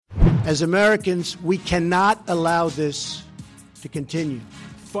As Americans, we cannot allow this to continue.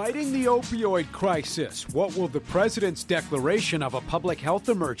 Fighting the opioid crisis. What will the president's declaration of a public health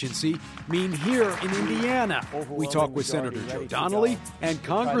emergency mean here in Indiana? We talk with Senator Joe Donnelly and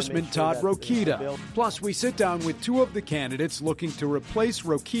Congressman Todd Rokita. Plus, we sit down with two of the candidates looking to replace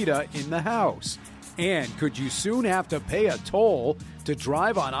Rokita in the House. And could you soon have to pay a toll to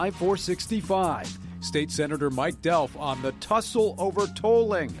drive on I-465? State Senator Mike Delph on the tussle over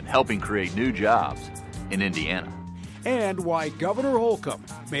tolling. And helping create new jobs in Indiana. And why Governor Holcomb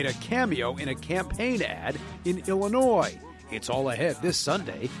made a cameo in a campaign ad in Illinois. It's all ahead this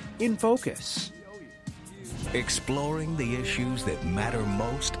Sunday in Focus. Exploring the issues that matter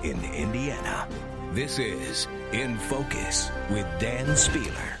most in Indiana. This is In Focus with Dan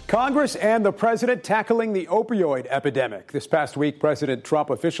Spieler. Congress and the president tackling the opioid epidemic. This past week, President Trump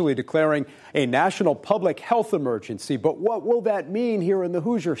officially declaring a national public health emergency. But what will that mean here in the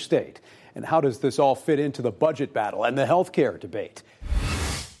Hoosier State? And how does this all fit into the budget battle and the health care debate?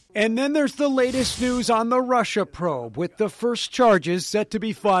 And then there's the latest news on the Russia probe, with the first charges set to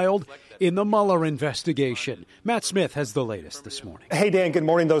be filed in the Mueller investigation. Matt Smith has the latest this morning. Hey, Dan, good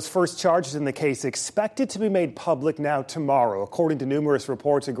morning. Those first charges in the case expected to be made public now tomorrow. According to numerous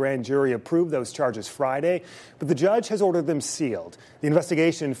reports, a grand jury approved those charges Friday, but the judge has ordered them sealed. The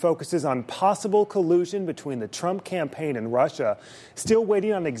investigation focuses on possible collusion between the Trump campaign and Russia. Still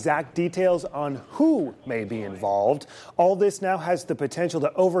waiting on exact details on who may be involved. All this now has the potential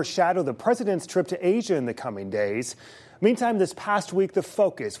to overshadow the president's trip to Asia in the coming days. Meantime, this past week, the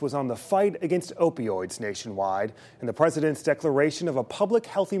focus was on the fight against opioids nationwide and the president's declaration of a public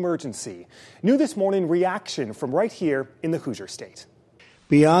health emergency. New this morning, reaction from right here in the Hoosier State.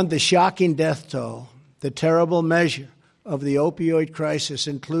 Beyond the shocking death toll, the terrible measure of the opioid crisis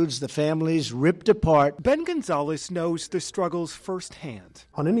includes the families ripped apart. Ben Gonzalez knows the struggles firsthand.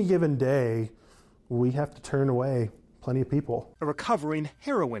 On any given day, we have to turn away plenty of people. A recovering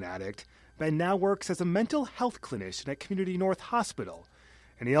heroin addict, Ben now works as a mental health clinician at Community North Hospital.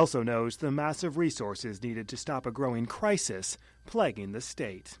 And he also knows the massive resources needed to stop a growing crisis plaguing the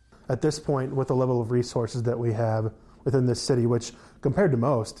state. At this point, with the level of resources that we have within this city, which compared to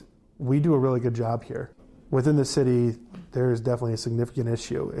most, we do a really good job here. Within the city, there is definitely a significant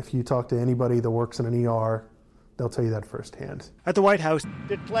issue. If you talk to anybody that works in an ER, they'll tell you that firsthand. At the White House,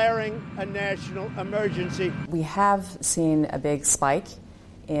 declaring a national emergency. We have seen a big spike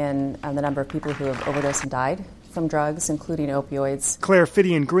in the number of people who have overdosed and died from drugs, including opioids. Claire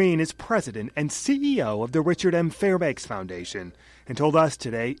Fidian Green is president and CEO of the Richard M. Fairbanks Foundation and told us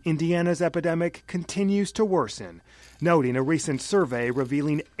today Indiana's epidemic continues to worsen, noting a recent survey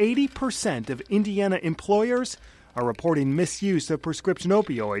revealing 80% of Indiana employers are reporting misuse of prescription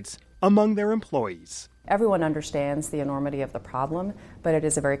opioids among their employees. Everyone understands the enormity of the problem, but it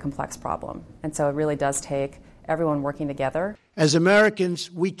is a very complex problem. And so it really does take everyone working together. As Americans,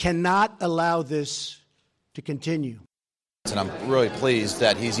 we cannot allow this to continue. And I'm really pleased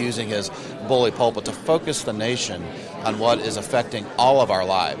that he's using his bully pulpit to focus the nation on what is affecting all of our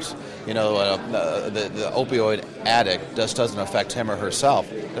lives. You know, the opioid addict just doesn't affect him or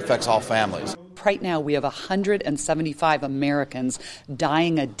herself. It affects all families. Right now, we have 175 Americans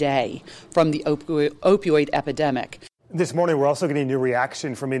dying a day from the opioid epidemic. This morning, we're also getting new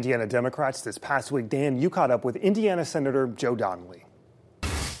reaction from Indiana Democrats. This past week, Dan, you caught up with Indiana Senator Joe Donnelly.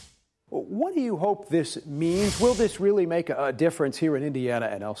 What do you hope this means? Will this really make a difference here in Indiana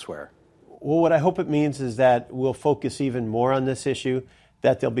and elsewhere? Well, what I hope it means is that we'll focus even more on this issue,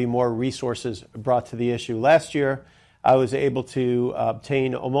 that there'll be more resources brought to the issue. Last year, I was able to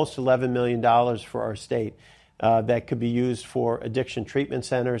obtain almost $11 million for our state that could be used for addiction treatment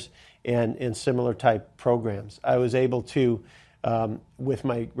centers and similar type programs. I was able to, with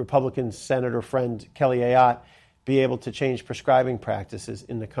my Republican senator friend Kelly Ayotte, be able to change prescribing practices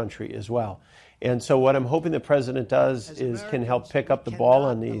in the country as well. And so what I'm hoping the president does is can help pick up the ball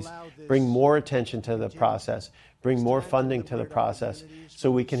on these, bring more attention to the process, bring more funding to the process so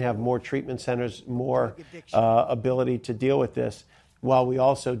we can have more treatment centers, more ability to deal with this, while we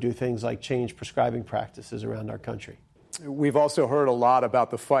also do things like change prescribing practices around our country. We've also heard a lot about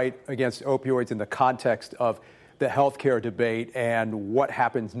the fight against opioids in the context of the healthcare debate and what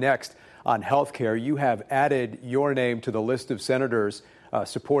happens next on healthcare. You have added your name to the list of senators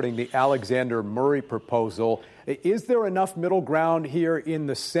supporting the Alexander Murray proposal. Is there enough middle ground here in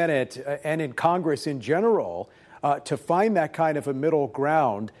the Senate and in Congress in general to find that kind of a middle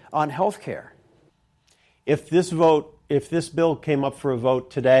ground on healthcare? If this bill came up for a vote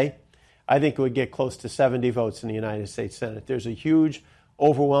today, I think it would get close to 70 votes in the United States Senate. There's a huge,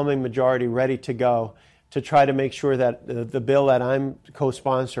 overwhelming majority ready to go to try to make sure that the bill that I'm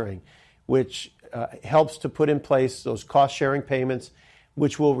co-sponsoring, which helps to put in place those cost-sharing payments,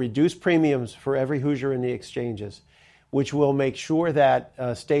 which will reduce premiums for every Hoosier in the exchanges, which will make sure that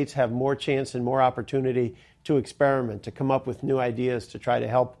states have more chance and more opportunity to experiment, to come up with new ideas to try to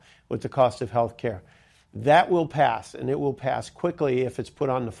help with the cost of health care. That will pass, and it will pass quickly if it's put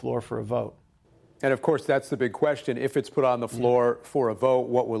on the floor for a vote. And of course, that's the big question. If it's put on the floor for a vote,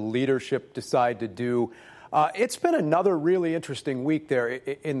 what will leadership decide to do? It's been another really interesting week there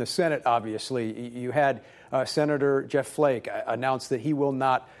in the Senate, obviously. You had Senator Jeff Flake announce that he will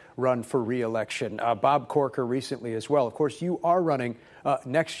not run for re-election. Bob Corker recently as well. Of course, you are running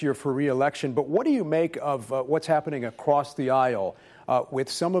next year for re-election. But what do you make of what's happening across the aisle with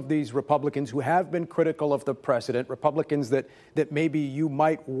some of these Republicans who have been critical of the president, Republicans that maybe you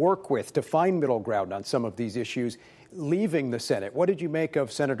might work with to find middle ground on some of these issues, leaving the Senate? What did you make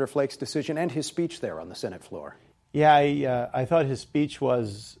of Senator Flake's decision and his speech there on the Senate floor? Yeah, I thought his speech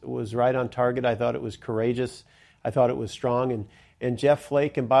was right on target. I thought it was courageous. I thought it was strong. And Jeff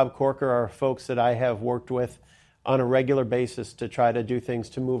Flake and Bob Corker are folks that I have worked with on a regular basis to try to do things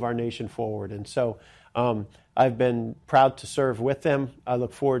to move our nation forward. And so I've been proud to serve with them. I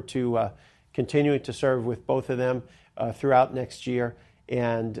look forward to continuing to serve with both of them throughout next year.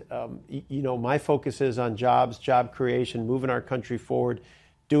 And, my focus is on jobs, job creation, moving our country forward,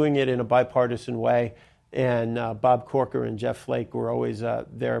 doing it in a bipartisan way. And Bob Corker and Jeff Flake were always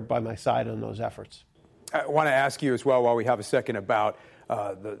there by my side on those efforts. I want to ask you as well, while we have a second, about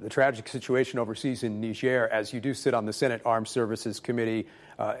the tragic situation overseas in Niger, as you do sit on the Senate Armed Services Committee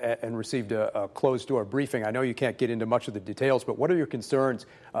and received a closed-door briefing. I know you can't get into much of the details, but what are your concerns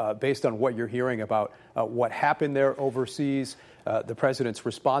based on what you're hearing about what happened there overseas, the president's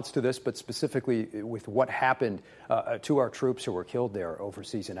response to this, but specifically with what happened to our troops who were killed there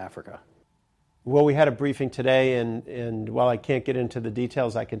overseas in Africa? Well, we had a briefing today, and while I can't get into the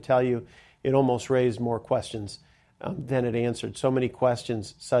details, I can tell you it almost raised more questions than it answered. So many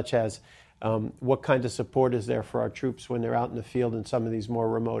questions, such as what kind of support is there for our troops when they're out in the field in some of these more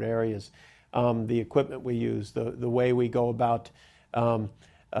remote areas, the equipment we use, the way we go about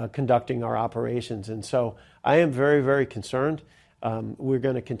conducting our operations. And so I am very, very concerned. We're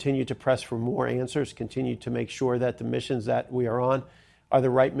going to continue to press for more answers, continue to make sure that the missions that we are on are the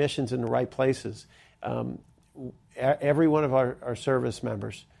right missions in the right places. Every one of our service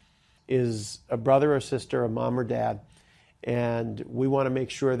members is a brother or sister, a mom or dad, and we want to make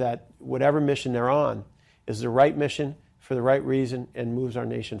sure that whatever mission they're on is the right mission for the right reason and moves our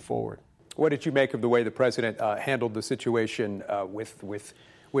nation forward. What did you make of the way the president handled the situation with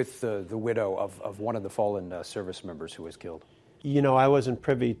the widow of one of the fallen service members who was killed? I wasn't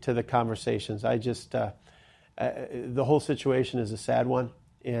privy to the conversations. I just the whole situation is a sad one,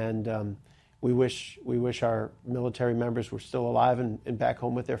 and we wish our military members were still alive and back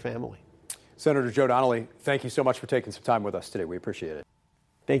home with their family. Senator Joe Donnelly, thank you so much for taking some time with us today. We appreciate it.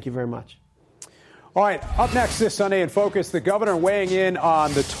 Thank you very much. All right, up next this Sunday in Focus, the governor weighing in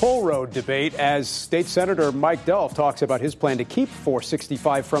on the toll road debate as State Senator Mike Delph talks about his plan to keep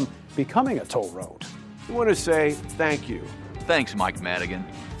 465 from becoming a toll road. I want to say thank you. Thanks, Mike Madigan.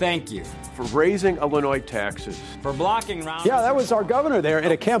 Thank you. For raising Illinois taxes. For blocking rounds. Yeah, that was our governor there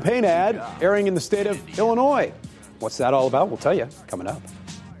in a campaign ad airing in the state of Illinois. What's that all about? We'll tell you coming up.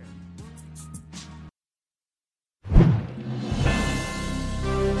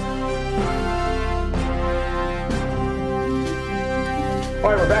 All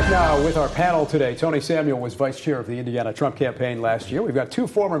right, we're back now with our panel today. Tony Samuel was vice chair of the Indiana Trump campaign last year. We've got two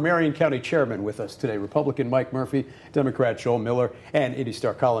former Marion County chairmen with us today, Republican Mike Murphy, Democrat Joel Miller, and Indy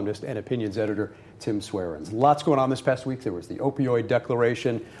Star columnist and opinions editor Tim Swearens. Lots going on this past week. There was the opioid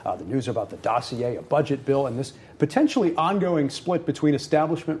declaration, the news about the dossier, a budget bill, and this potentially ongoing split between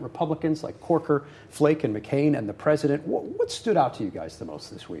establishment Republicans like Corker, Flake, and McCain and the president. What stood out to you guys the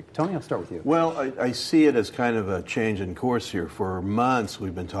most this week? Tony, I'll start with you. Well, I see it as kind of a change in course here. For months,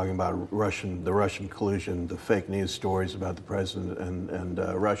 we've been talking about the Russian collusion, the fake news stories about the president and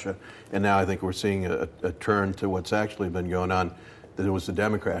Russia, and now I think we're seeing a turn to what's actually been going on. That it was the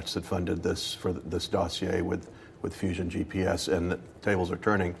Democrats that funded this for this dossier with Fusion GPS, and the tables are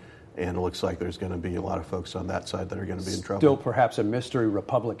turning, and it looks like there's going to be a lot of folks on that side that are going to be in trouble. Still perhaps a mystery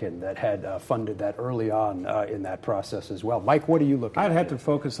Republican that had funded that early on in that process as well. Mike, what are you looking at? I'd have to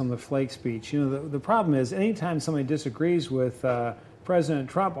focus on the Flake speech. The problem is anytime somebody disagrees with President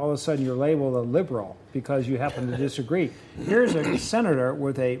Trump, all of a sudden you're labeled a liberal because you happen to disagree. Here's a senator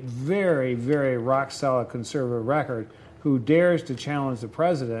with a very, very rock-solid conservative record who dares to challenge the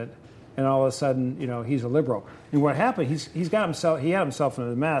president, and all of a sudden, he's a liberal. And what happened? He had himself in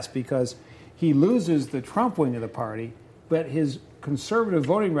a mess because he loses the Trump wing of the party, but his conservative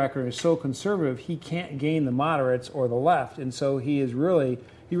voting record is so conservative he can't gain the moderates or the left, and so he really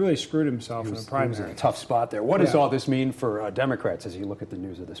screwed himself in the primary. He was in a tough spot there. What does all this mean for Democrats as you look at the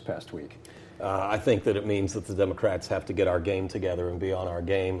news of this past week? I think that it means that the Democrats have to get our game together and be on our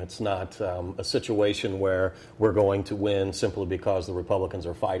game. It's not a situation where we're going to win simply because the Republicans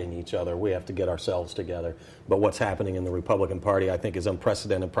are fighting each other. We have to get ourselves together. But what's happening in the Republican Party, I think, is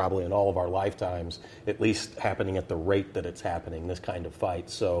unprecedented probably in all of our lifetimes, at least happening at the rate that it's happening, this kind of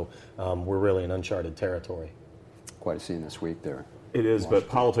fight. So we're really in uncharted territory. Quite a scene this week there. It is, but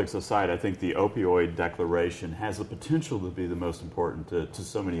politics aside, I think the opioid declaration has the potential to be the most important to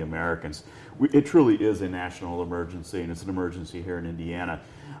so many Americans. It truly is a national emergency, and it's an emergency here in Indiana.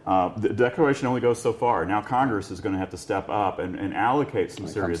 The declaration only goes so far. Now Congress is going to have to step up and allocate some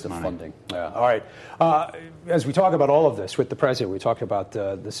serious money. Funding. Yeah. All right. As we talk about all of this with the president, we talked about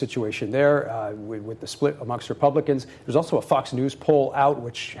the situation there with the split amongst Republicans. There's also a Fox News poll out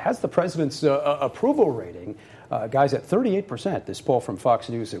which has the president's approval rating. Guys, at 38%, this poll from Fox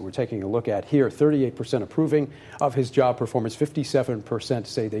News that we're taking a look at here, 38% approving of his job performance, 57%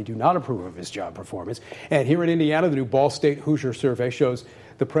 say they do not approve of his job performance. And here in Indiana, the new Ball State Hoosier survey shows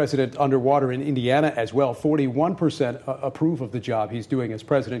the president underwater in Indiana as well. 41% approve of the job he's doing as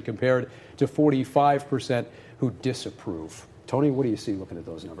president compared to 45% who disapprove. Tony, what do you see looking at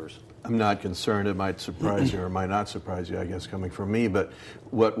those numbers? I'm not concerned. It might surprise you or might not surprise you, I guess, coming from me. But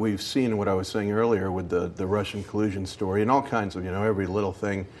what we've seen, what I was saying earlier with the Russian collusion story and all kinds of, every little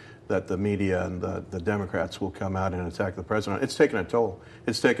thing that the media and the Democrats will come out and attack the president, it's taken a toll.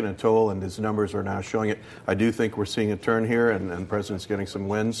 It's taken a toll, and his numbers are now showing it. I do think we're seeing a turn here, and the president's getting some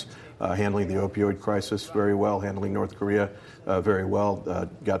wins, handling the opioid crisis very well, handling North Korea very well,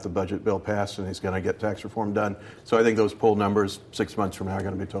 got the budget bill passed, and he's going to get tax reform done. So I think those poll numbers 6 months from now are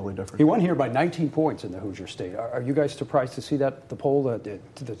going to be totally different. He won here by 19 points in the Hoosier State. Are you guys surprised to see that, the poll,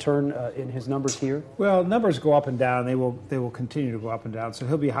 the turn in his numbers here? Well, numbers go up and down. They will continue to go up and down. So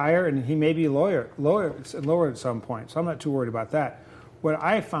he'll be higher, and he may be lower at some point. So I'm not too worried about that. What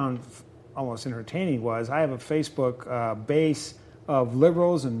I found almost entertaining was I have a Facebook base of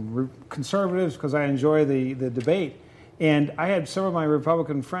liberals and conservatives because I enjoy the debate. And I had some of my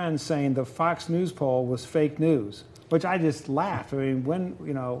Republican friends saying the Fox News poll was fake news, which I just laughed. I mean,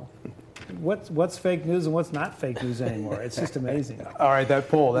 what's fake news and what's not fake news anymore? It's just amazing. All right,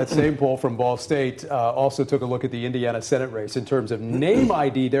 that same poll from Ball State also took a look at the Indiana Senate race in terms of name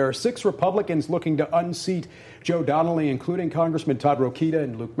ID. There are 6 Republicans looking to unseat Joe Donnelly, including Congressman Todd Rokita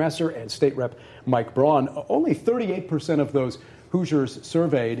and Luke Messer and State Rep Mike Braun. Only 38% of those Hoosiers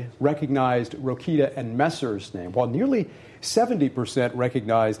surveyed recognized Rokita and Messer's name, while nearly 70%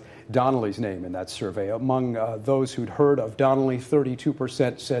 recognized Donnelly's name in that survey. Among those who'd heard of Donnelly,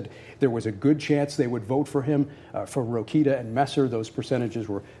 32% said there was a good chance they would vote for him. For Rokita and Messer, those percentages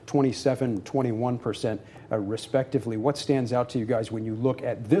were 27% and 21%, respectively. What stands out to you guys when you look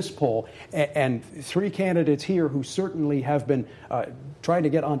at this poll and 3 candidates here who certainly have been trying to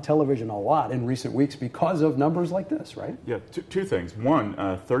get on television a lot in recent weeks because of numbers like this, right? Yeah, two things. One,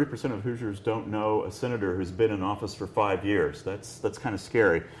 30% of Hoosiers don't know a senator who's been in office for 5 years. That's kind of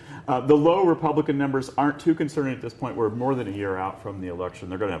scary. The low Republican numbers aren't too concerning at this point. We're more than a year out from the election.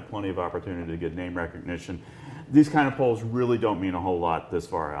 They're going to have plenty of opportunity to get name recognition. These kind of polls really don't mean a whole lot this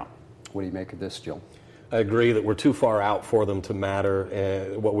far out. What do you make of this, Jill? I agree that we're too far out for them to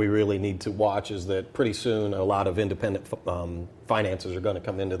matter. What we really need to watch is that pretty soon a lot of independent finances are going to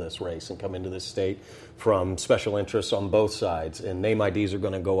come into this race and come into this state from special interests on both sides. And name IDs are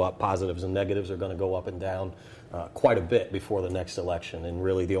going to go up. Positives and negatives are going to go up and down quite a bit before the next election. And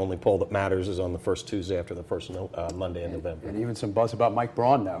really the only poll that matters is on the first Tuesday after the first Monday in November. And even some buzz about Mike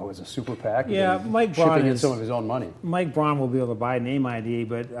Braun now as a super PAC. Yeah, Mike Braun shipping in some of his own money. Mike Braun will be able to buy name ID,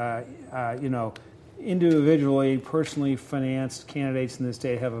 but, individually, personally financed candidates in this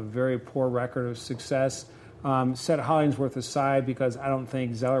state have a very poor record of success. Set Hollingsworth aside because I don't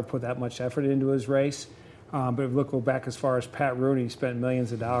think Zeller put that much effort into his race. But if we go back as far as Pat Rooney, spent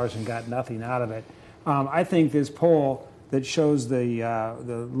millions of dollars and got nothing out of it. I think this poll that shows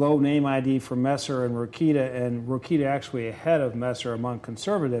the low name ID for Messer and Rokita actually ahead of Messer among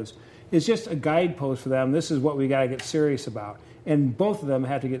conservatives, is just a guidepost for them. This is what we got to get serious about. And both of them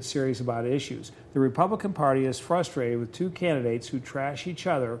have to get serious about issues. The Republican Party is frustrated with 2 candidates who trash each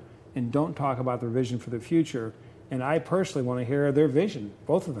other and don't talk about their vision for the future. And I personally want to hear their vision,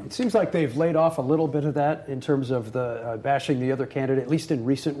 both of them. It seems like they've laid off a little bit of that in terms of the bashing the other candidate, at least in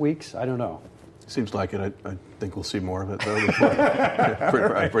recent weeks. I don't know. Seems like it. I think we'll see more of it,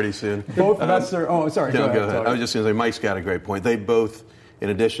 though, pretty soon. Both Messer. Oh, sorry. Go ahead. I was just going to say, Mike's got a great point. They both, in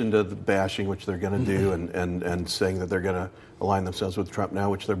addition to the bashing, which they're going to do, and saying that they're going to align themselves with Trump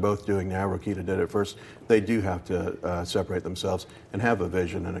now, which they're both doing now. Rokita did it first. They do have to separate themselves and have a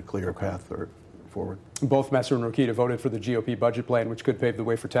vision and a clear path forward. Both Messer and Rokita voted for the GOP budget plan, which could pave the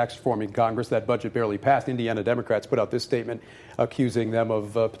way for tax reform in Congress. That budget barely passed. Indiana Democrats put out this statement accusing them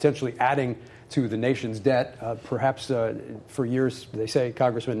of potentially adding to the nation's debt. Perhaps for years, they say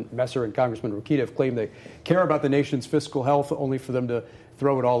Congressman Messer and Congressman Rokita have claimed they care about the nation's fiscal health, only for them to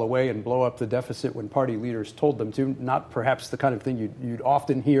throw it all away and blow up the deficit when party leaders told them to. Not perhaps the kind of thing you'd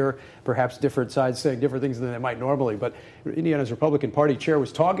often hear, perhaps different sides saying different things than they might normally. But Indiana's Republican Party chair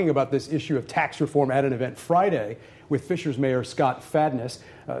was talking about this issue of tax reform at an event Friday with Fishers Mayor Scott Fadness.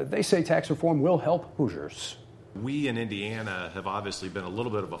 They say tax reform will help Hoosiers. We in Indiana have obviously been a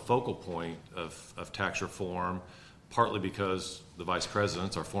little bit of a focal point of tax reform, partly because the vice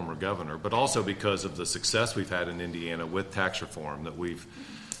president's our former governor, but also because of the success we've had in Indiana with tax reform, that we've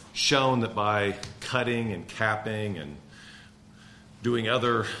shown that by cutting and capping and doing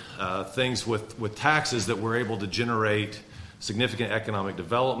other things with taxes that we're able to generate significant economic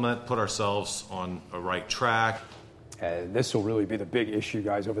development, put ourselves on a right track. And this will really be the big issue,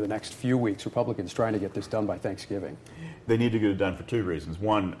 guys, over the next few weeks. Republicans trying to get this done by Thanksgiving. They need to get it done for two reasons.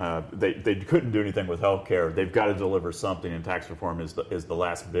 One, they couldn't do anything with health care. They've got to deliver something, and tax reform is the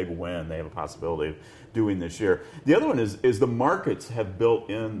last big win they have a possibility of doing this year. The other one is the markets have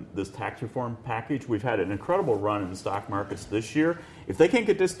built in this tax reform package. We've had an incredible run in the stock markets this year. If they can't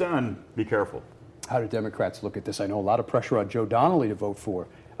get this done, be careful. How do Democrats look at this? I know a lot of pressure on Joe Donnelly to vote for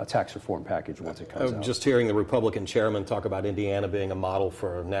a tax reform package once it comes out. Just hearing the Republican chairman talk about Indiana being a model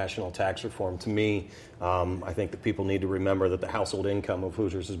for national tax reform, to me, I think that people need to remember that the household income of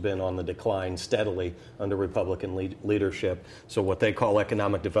Hoosiers has been on the decline steadily under Republican leadership. So what they call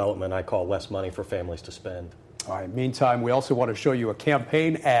economic development, I call less money for families to spend. All right, meantime, we also want to show you a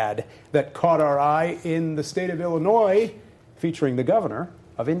campaign ad that caught our eye in the state of Illinois, featuring the governor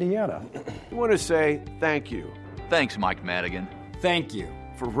of Indiana. I want to say thank you. Thanks, Mike Madigan. Thank you.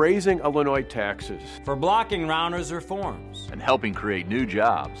 For raising Illinois taxes. For blocking Rauner's reforms. And helping create new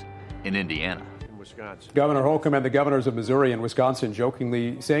jobs in Indiana. In Wisconsin. Governor Holcomb and the governors of Missouri and Wisconsin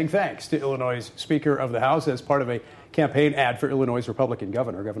jokingly saying thanks to Illinois' Speaker of the House as part of a campaign ad for Illinois' Republican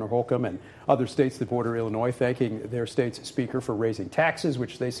governor. Governor Holcomb and other states that border Illinois thanking their state's speaker for raising taxes,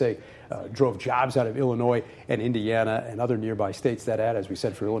 which they say drove jobs out of Illinois and Indiana and other nearby states. That ad, as we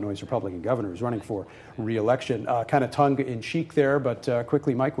said, for Illinois' Republican governor is running for re-election. Kind of tongue-in-cheek there, but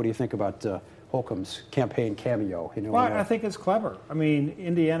quickly, Mike, what do you think about Holcomb's campaign cameo in Illinois? Well, I think it's clever. I mean,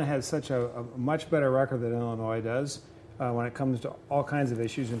 Indiana has such a much better record than Illinois does when it comes to all kinds of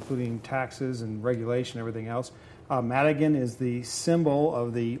issues, including taxes and regulation and everything else. Madigan is the symbol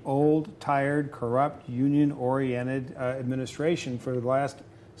of the old, tired, corrupt, union-oriented administration for the last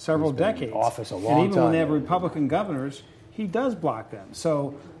several decades. In office a long time. And even time. when they have Republican governors, he does block them.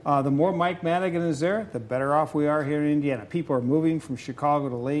 So the more Mike Madigan is there, the better off we are here in Indiana. People are moving from Chicago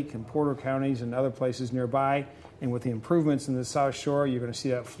to Lake and Porter counties and other places nearby. And with the improvements in the South Shore, you're going to see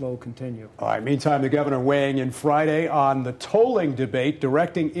that flow continue. All right, meantime, the governor weighing in Friday on the tolling debate,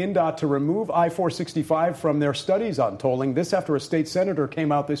 directing INDOT to remove I-465 from their studies on tolling. This after a state senator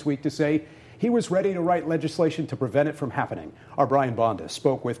came out this week to say he was ready to write legislation to prevent it from happening. Our Brian Bonda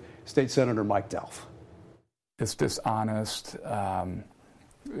spoke with State Senator Mike Delph. It's dishonest.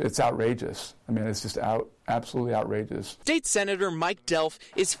 It's outrageous. I mean, it's just absolutely outrageous. State Senator Mike Delph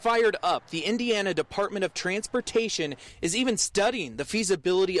is fired up. The Indiana Department of Transportation is even studying the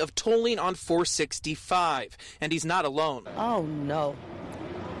feasibility of tolling on 465, and he's not alone. Oh, no.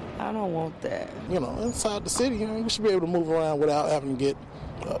 I don't want that. You know, inside the city, we should be able to move around without having to get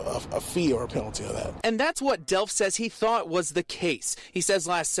a fee or a penalty of that. And that's what Delph says he thought was the case. He says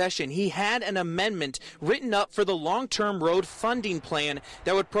last session he had an amendment written up for the long-term road funding plan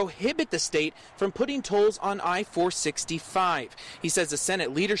that would prohibit the state from putting tolls on I-465. He says the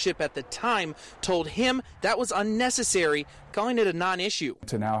Senate leadership at the time told him that was unnecessary, calling it a non-issue.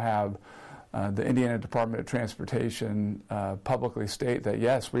 To now have the Indiana Department of Transportation publicly state that,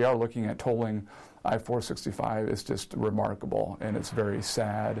 yes, we are looking at tolling I-465 is just remarkable, and it's very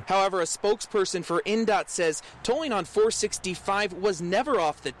sad. However, a spokesperson for INDOT says tolling on 465 was never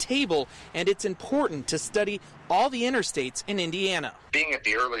off the table, and it's important to study all the interstates in Indiana. Being at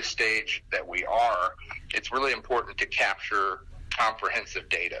the early stage that we are, it's really important to capture comprehensive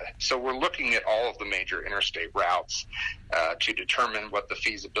data. So we're looking at all of the major interstate routes to determine what the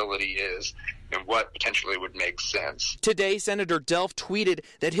feasibility is. and what potentially would make sense. Today, Senator Delf tweeted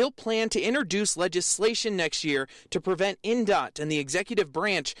that he'll plan to introduce legislation next year to prevent INDOT and the executive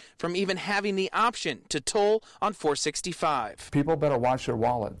branch from even having the option to toll on 465. People better watch their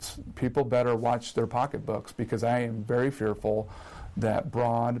wallets. People better watch their pocketbooks, because I am very fearful that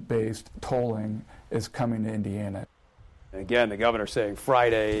broad-based tolling is coming to Indiana. Again, the governor saying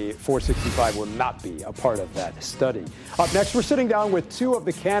Friday 465 will not be a part of that study. Up next, we're sitting down with two of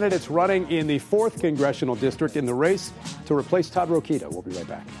the candidates running in the 4th Congressional District in the race to replace Todd Rokita. We'll be right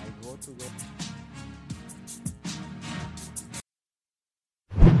back.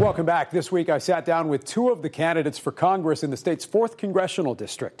 Welcome back. This week, I sat down with two of the candidates for Congress in the state's 4th Congressional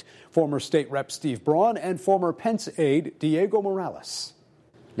District, former State Rep Steve Braun and former Pence aide Diego Morales.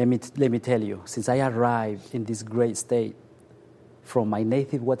 Let me tell you, since I arrived in this great state from my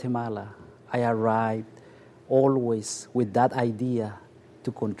native Guatemala, I arrived always with that idea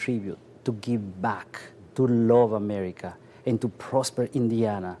to contribute, to give back, to love America, and to prosper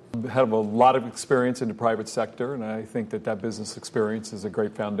Indiana. I have a lot of experience in the private sector, and I think that business experience is a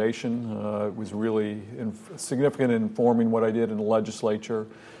great foundation. It was really significant in informing what I did in the legislature.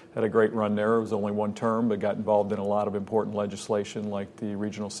 Had a great run there. It was only one term, but got involved in a lot of important legislation like the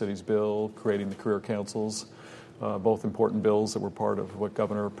Regional Cities Bill, creating the career councils, both important bills that were part of what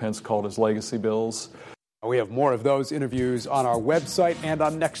Governor Pence called his legacy bills. We have more of those interviews on our website and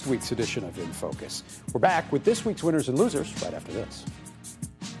on next week's edition of InFocus. We're back with this week's winners and losers right after this.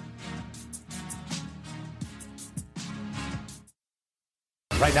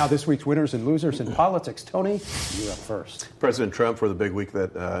 Right now, this week's winners and losers in politics. Tony, you're up first. President Trump for the big week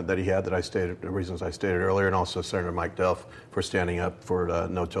that he had, the reasons I stated earlier, and also Senator Mike Delf for standing up for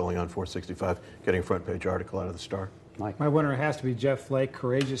no tolling on 465, getting a front page article out of the Star. Mike. My winner has to be Jeff Flake,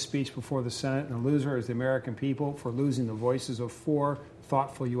 courageous speech before the Senate, and the loser is the American people for losing the voices of 4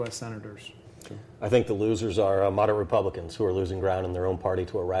 thoughtful U.S. senators. I think the losers are moderate Republicans who are losing ground in their own party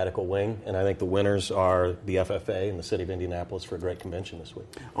to a radical wing, and I think the winners are the FFA and the city of Indianapolis for a great convention this week.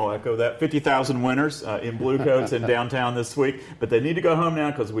 I'll echo that. 50,000 winners in blue coats in downtown this week, but they need to go home now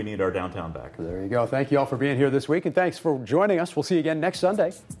because we need our downtown back. There you go. Thank you all for being here this week, and thanks for joining us. We'll see you again next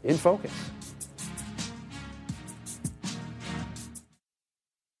Sunday in Focus.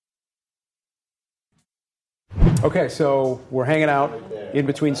 Okay, so we're hanging out in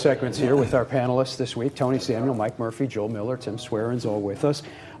between segments here with our panelists this week. Tony Samuel, Mike Murphy, Joel Miller, Tim Swearin's all with us.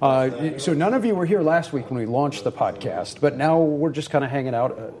 So none of you were here last week when we launched the podcast, but now we're just kind of hanging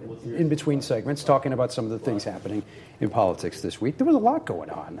out in between segments, talking about some of the things happening in politics this week. There was a lot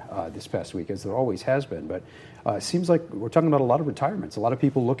going on this past week, as there always has been, but it seems like we're talking about a lot of retirements. A lot of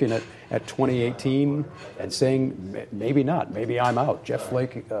people looking at 2018 and saying, maybe not, maybe I'm out. Jeff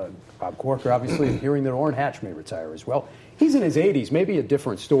Flake, Bob Corker, obviously, hearing that Orrin Hatch may retire as well. He's in his 80s, maybe a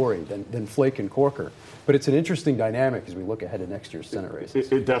different story than Flake and Corker. But it's an interesting dynamic as we look ahead to next year's Senate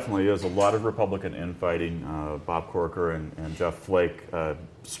races. It definitely is. A lot of Republican infighting. Bob Corker and Jeff Flake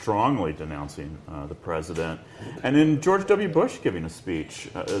strongly denouncing the president. And then George W. Bush giving a speech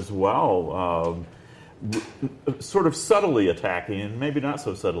as well, sort of subtly attacking, and maybe not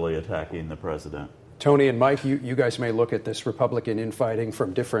so subtly attacking the president. Tony and Mike, you guys may look at this Republican infighting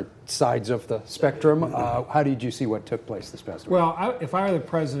from different sides of the spectrum. How did you see what took place this past week? Well, if I were the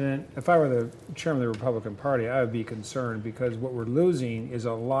president, if I were the chairman of the Republican Party, I would be concerned because what we're losing is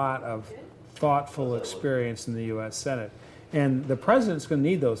a lot of thoughtful experience in the U.S. Senate. And the president's going to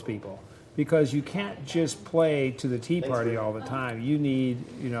need those people because you can't just play to the Tea Party all the time. You need,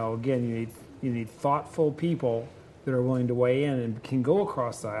 you need thoughtful people that are willing to weigh in and can go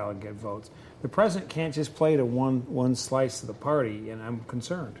across the aisle and get votes. The president can't just play to one slice of the party, and I'm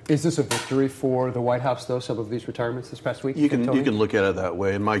concerned. Is this a victory for the White House, though, some of these retirements this past week? You can look at it that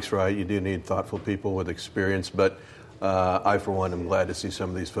way, and Mike's right. You do need thoughtful people with experience, but I, for one, am glad to see some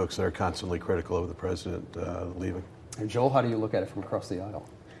of these folks that are constantly critical of the president leaving. And Joel, how do you look at it from across the aisle?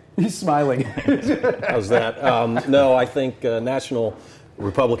 He's smiling. How's that? No, I think national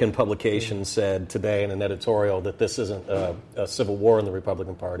Republican publication said today in an editorial that this isn't a civil war in the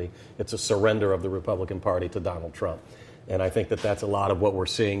Republican Party. It's a surrender of the Republican Party to Donald Trump. And I think that's a lot of what we're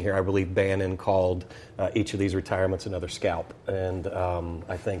seeing here. I believe Bannon called each of these retirements another scalp. And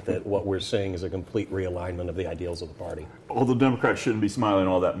I think that what we're seeing is a complete realignment of the ideals of the party. Well, the Democrats shouldn't be smiling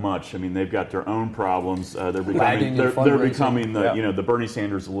all that much. I mean, they've got their own problems. They're becoming the Bernie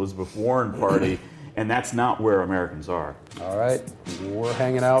Sanders, Elizabeth Warren party. And that's not where Americans are. All right. We're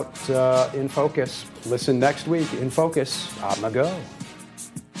hanging out in Focus. Listen next week in Focus on the Go.